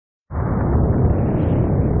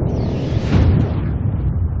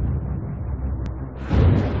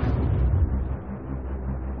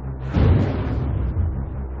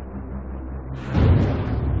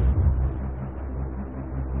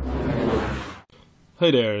Hey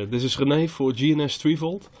there, this is René for GNS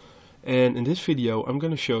 3Volt, and in this video I'm going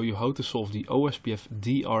to show you how to solve the OSPF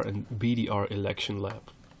DR and BDR election lab.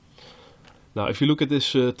 Now if you look at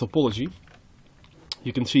this topology,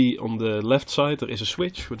 you can see on the left side there is a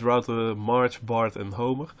switch with router March, Bart and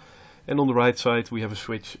Homer, and on the right side we have a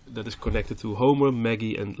switch that is connected to Homer,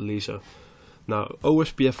 Maggie and Lisa. Now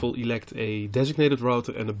OSPF will elect a designated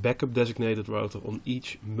router and a backup designated router on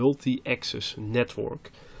each multi-access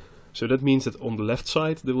network. So that means that on the left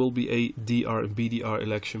side there will be a DR and BDR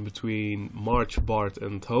election between March, Bart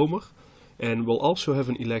and Homer, and we'll also have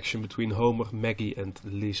an election between Homer, Maggie and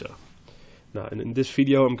Lisa. Now in this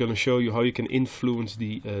video I'm going to show you how you can influence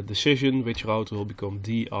the decision which router will become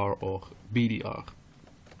DR or BDR.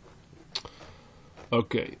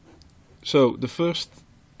 Okay, so the first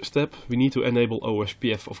step, we need to enable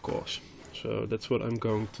OSPF, of course. So that's what I'm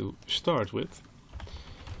going to start with.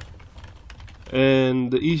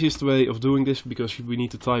 And the easiest way of doing this, because we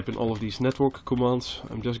need to type in all of these network commands,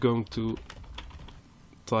 I'm just going to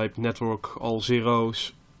type network all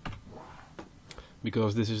zeros,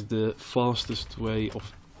 because this is the fastest way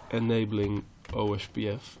of enabling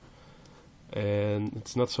OSPF. And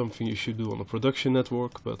it's not something you should do on a production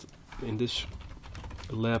network, but in this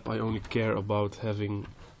lab I only care about having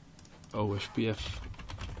OSPF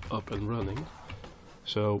up and running.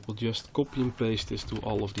 So we'll just copy and paste this to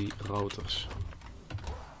all of the routers.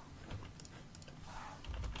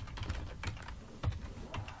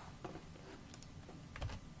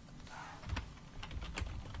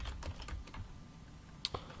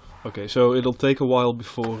 Okay, so it'll take a while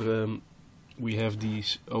before we have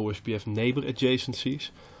these OSPF neighbor adjacencies.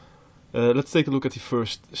 Let's take a look at the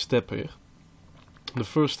first step here. The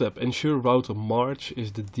first step, ensure router March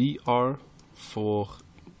is the DR for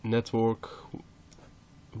network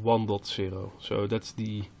 1.0. So that's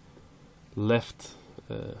the left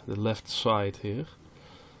side here.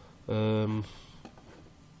 So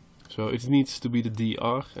it needs to be the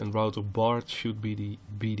DR, and router Bart should be the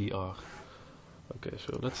BDR. Okay,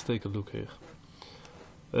 so let's take a look here.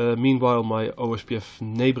 Meanwhile, my OSPF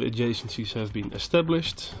neighbor adjacencies have been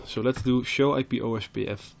established. So let's do show IP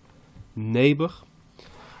OSPF neighbor,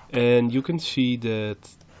 and you can see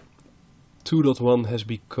that 2.1 has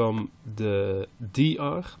become the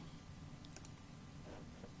DR,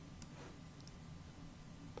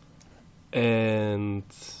 and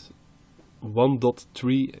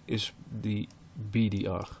 1.3 is the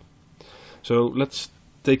BDR. So let's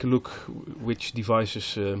take a look which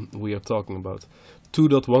devices we are talking about.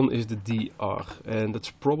 2.1 is the DR, and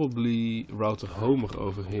that's probably router Homer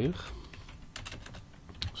over here.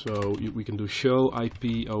 So we can do show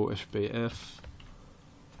IP OSPF.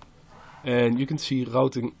 And you can see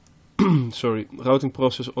routing routing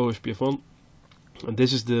process OSPF1, and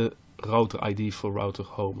this is the router ID for router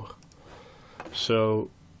Homer.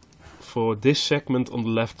 So for this segment on the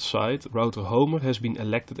left side, router Homer has been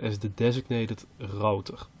elected as the designated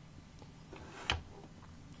router.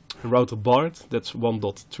 Router Bart, that's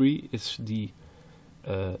 1.3, is the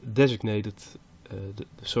designated,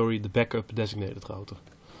 the backup designated router.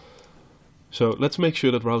 So let's make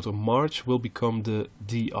sure that router March will become the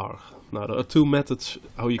DR. Now there are two methods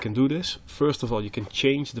how you can do this. First of all, you can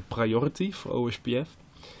change the priority for OSPF,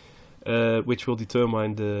 which will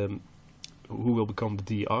determine who will become the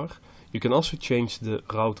DR. You can also change the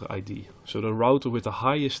router ID. So the router with the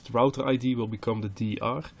highest router ID will become the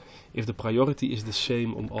DR if the priority is the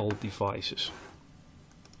same on all devices.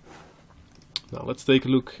 Now let's take a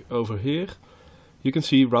look over here. You can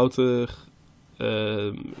see router,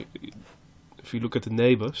 if you look at the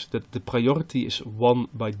neighbors, that the priority is 1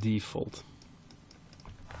 by default.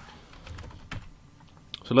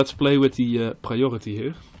 So let's play with the priority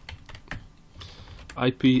here.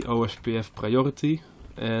 IP OSPF priority,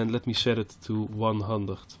 and let me set it to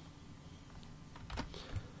 100.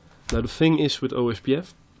 Now the thing is with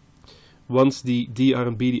OSPF, once the DR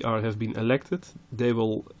and BDR have been elected, they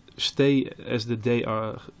will stay as the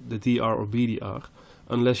DR or BDR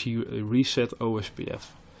unless you reset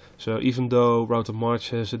OSPF. So even though router March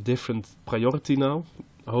has a different priority now,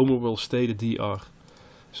 Homer will stay the DR.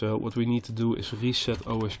 So what we need to do is reset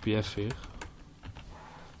OSPF here.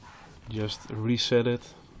 Just reset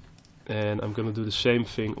it, and I'm going to do the same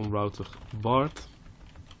thing on router Bart,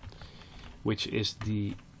 which is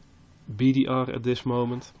the BDR at this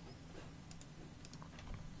moment.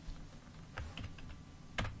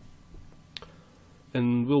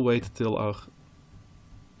 And we'll wait till our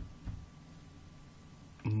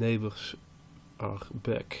neighbors are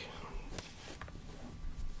back.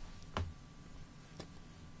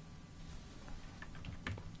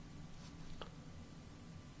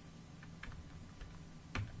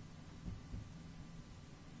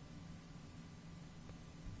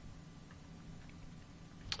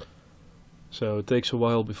 So it takes a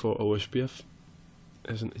while before OSPF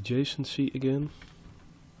has an adjacency again.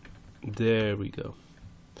 There we go.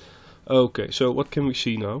 Okay, so what can we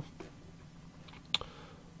see now?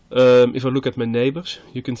 If I look at my neighbors,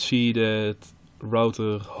 you can see that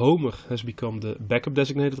router Homer has become the backup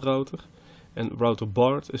designated router, and router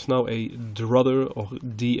Bart is now a drudder or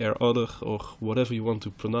DR other or whatever you want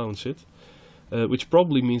to pronounce it, which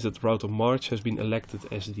probably means that router March has been elected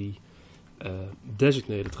as the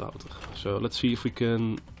designated router. So let's see if we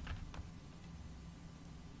can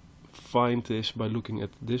find this by looking at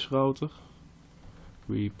this router.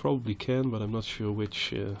 We probably can, but I'm not sure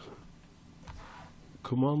which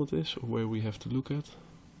command it is or where we have to look at.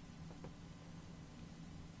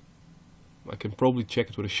 I can probably check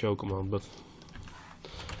it with a show command, but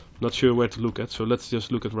not sure where to look at. So let's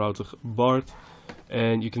just look at router Bart,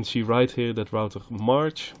 and you can see right here that router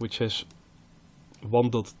March, which has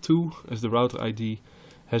 1.2 as the router ID,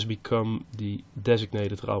 has become the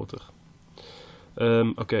designated router.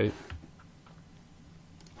 Okay.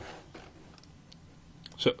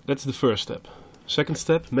 So that's the first step. Second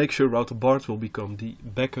step, make sure router Bart will become the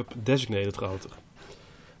backup designated router.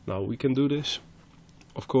 Now we can do this,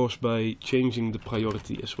 of course, by changing the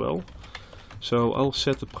priority as well. So I'll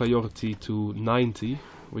set the priority to 90,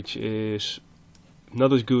 which is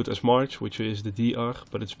not as good as March, which is the DR,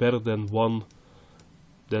 but it's better than 1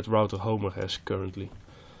 that router Homer has currently.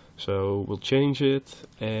 So we'll change it,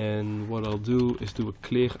 and what I'll do is do a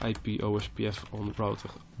clear IP OSPF on router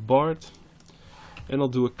Bart, and I'll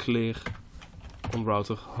do a clear on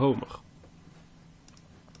router Homer.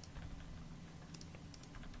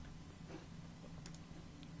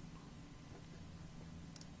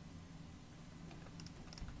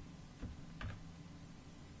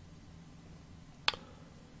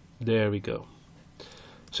 There we go.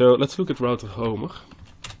 So let's look at router Homer.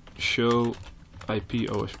 Show IP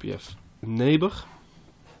OSPF neighbor.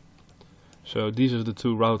 So these are the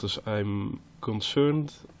two routers I'm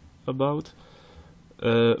concerned about.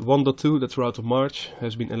 1.2, that's router March,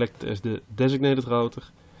 has been elected as the designated router,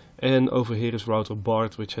 and over here is router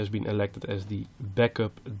Bart, which has been elected as the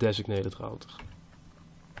backup designated router.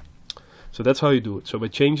 So that's how you do it. So by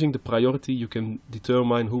changing the priority, you can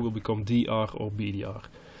determine who will become DR or BDR.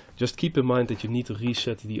 Just keep in mind that you need to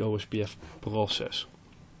reset the OSPF process.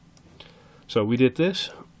 So we did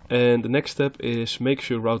this, and the next step is make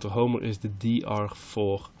sure router Homer is the DR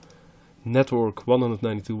for network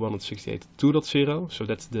 192.168.2.0, so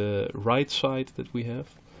that's the right side that we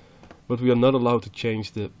have, but we are not allowed to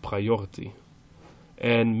change the priority,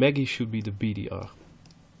 and Maggie should be the BDR.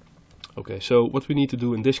 Okay, so what we need to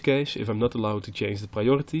do in this case, if I'm not allowed to change the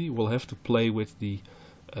priority, we'll have to play with the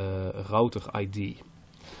router ID.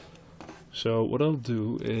 So what I'll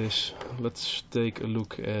do is, let's take a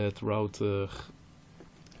look at router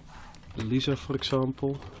Lisa, for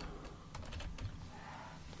example.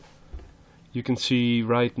 You can see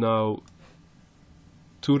right now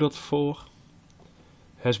 2.4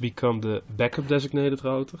 has become the backup designated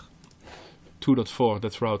router. 2.4,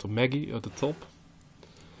 that's router Maggie at the top.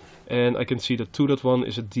 And I can see that 2.1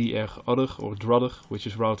 is a DR other or drudder, which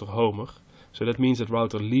is router Homer. So that means that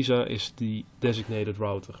router Lisa is the designated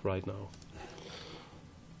router right now.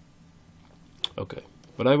 Okay,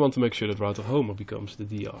 but I want to make sure that router Homer becomes the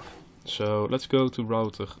DR. So let's go to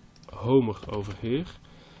router Homer over here.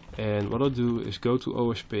 And what I'll do is go to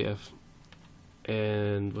OSPF,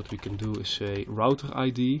 and what we can do is say router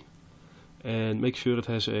ID and make sure it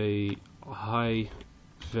has a high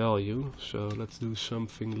value. So let's do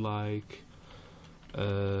something like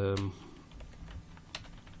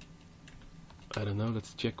I don't know,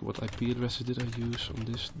 let's check what IP addresses did I use on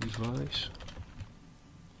this device.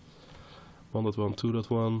 1.1,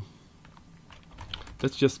 2.1.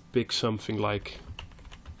 Let's just pick something like,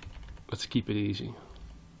 let's keep it easy.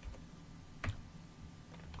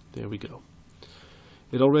 There we go.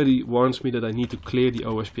 It already warns me that I need to clear the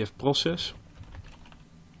OSPF process.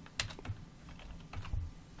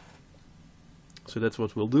 So that's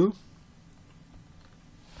what we'll do.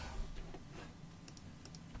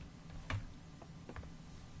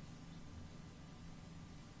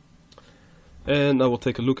 And now we'll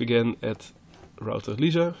take a look again at router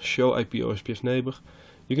Lisa, show IP OSPF neighbor.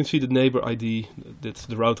 You can see the neighbor ID, that's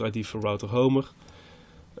the router ID for router Homer.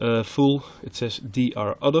 Full, it says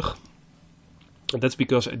DR other, and that's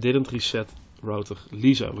because I didn't reset router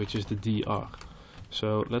Lisa, which is the DR.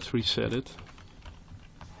 So let's reset it.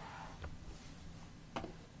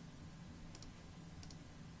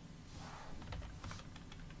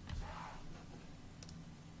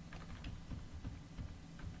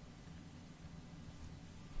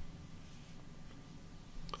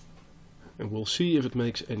 And we'll see if it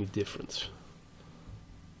makes any difference.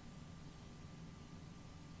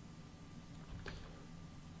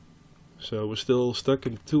 So we're still stuck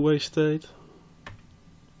in the two-way state.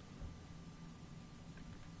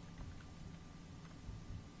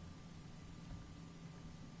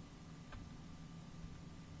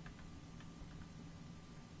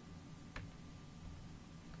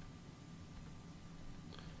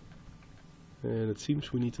 And it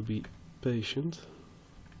seems we need to be patient.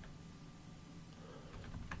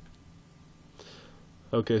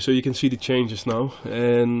 Okay, so you can see the changes now,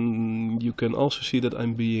 and you can also see that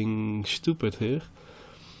I'm being stupid here,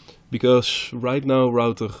 because right now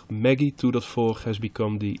router Maggie 2.4 has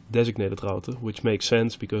become the designated router, which makes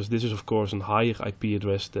sense because this is of course a higher IP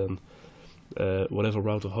address than whatever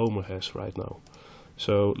router Homer has right now.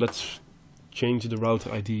 So let's change the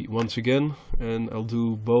router ID once again, and I'll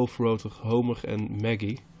do both router Homer and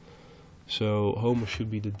Maggie. So Homer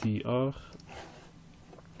should be the DR.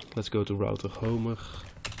 Let's go to router Homer.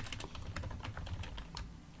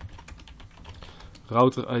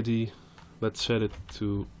 Router ID, let's set it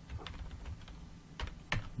to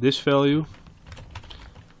this value.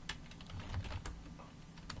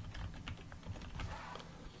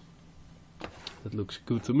 That looks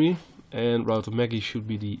good to me. And router Maggie should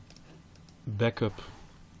be the backup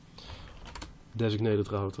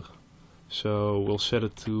designated router. So we'll set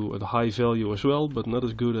it to a high value as well, but not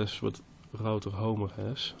as good as what router Homer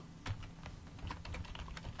has.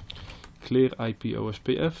 Clear IP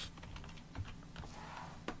OSPF,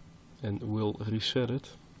 and we'll reset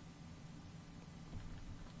it.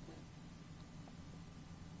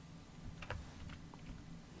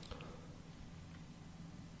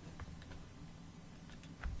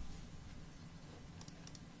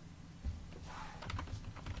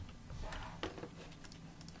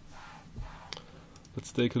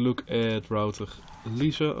 Let's take a look at router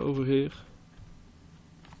Lisa over here.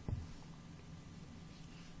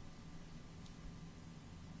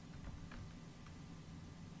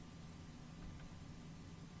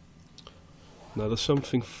 Now there's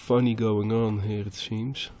something funny going on here, it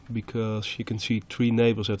seems, because you can see 3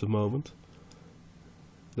 neighbors at the moment.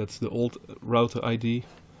 That's the old router ID.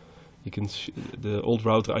 You can see the old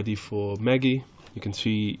router ID for Maggie. You can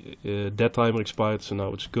see that timer expired, so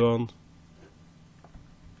now it's gone.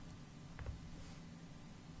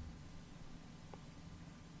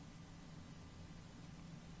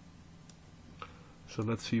 So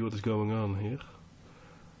let's see what is going on here.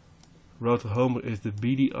 Router Homer is the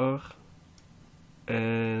BDR,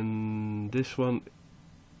 and this one,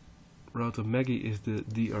 router Maggie, is the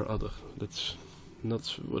DR other. That's not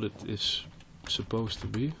what it is supposed to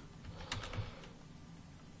be.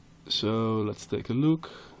 So let's take a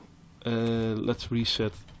look. Let's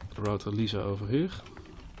reset router Lisa over here.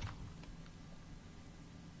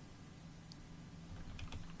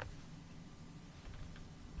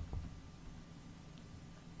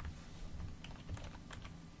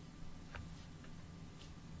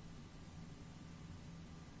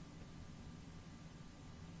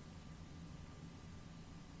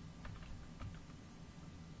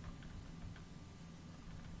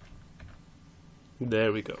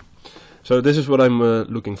 There we go. So this is what I'm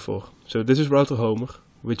looking for. So this is router Homer,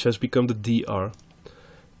 which has become the DR,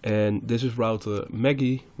 and this is router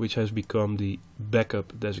Maggie, which has become the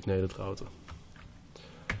backup designated router.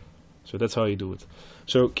 So that's how you do it.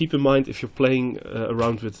 So keep in mind, if you're playing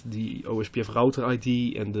around with the OSPF router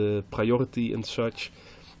ID and the priority and such,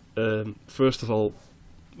 first of all,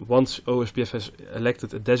 once OSPF has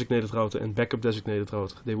elected a designated router and backup designated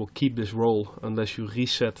router, they will keep this role unless you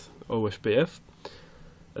reset OSPF.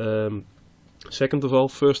 Second of all,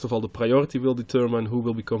 first of all, the priority will determine who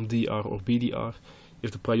will become DR or BDR.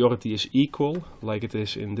 If the priority is equal, like it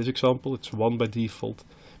is in this example, it's 1 by default,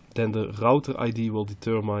 then the router ID will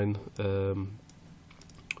determine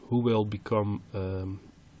who will become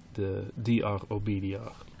the DR or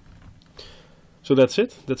BDR. So that's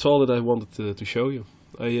it. That's all that I wanted to show you.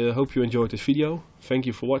 I hope you enjoyed this video. Thank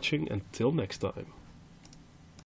you for watching, and till next time.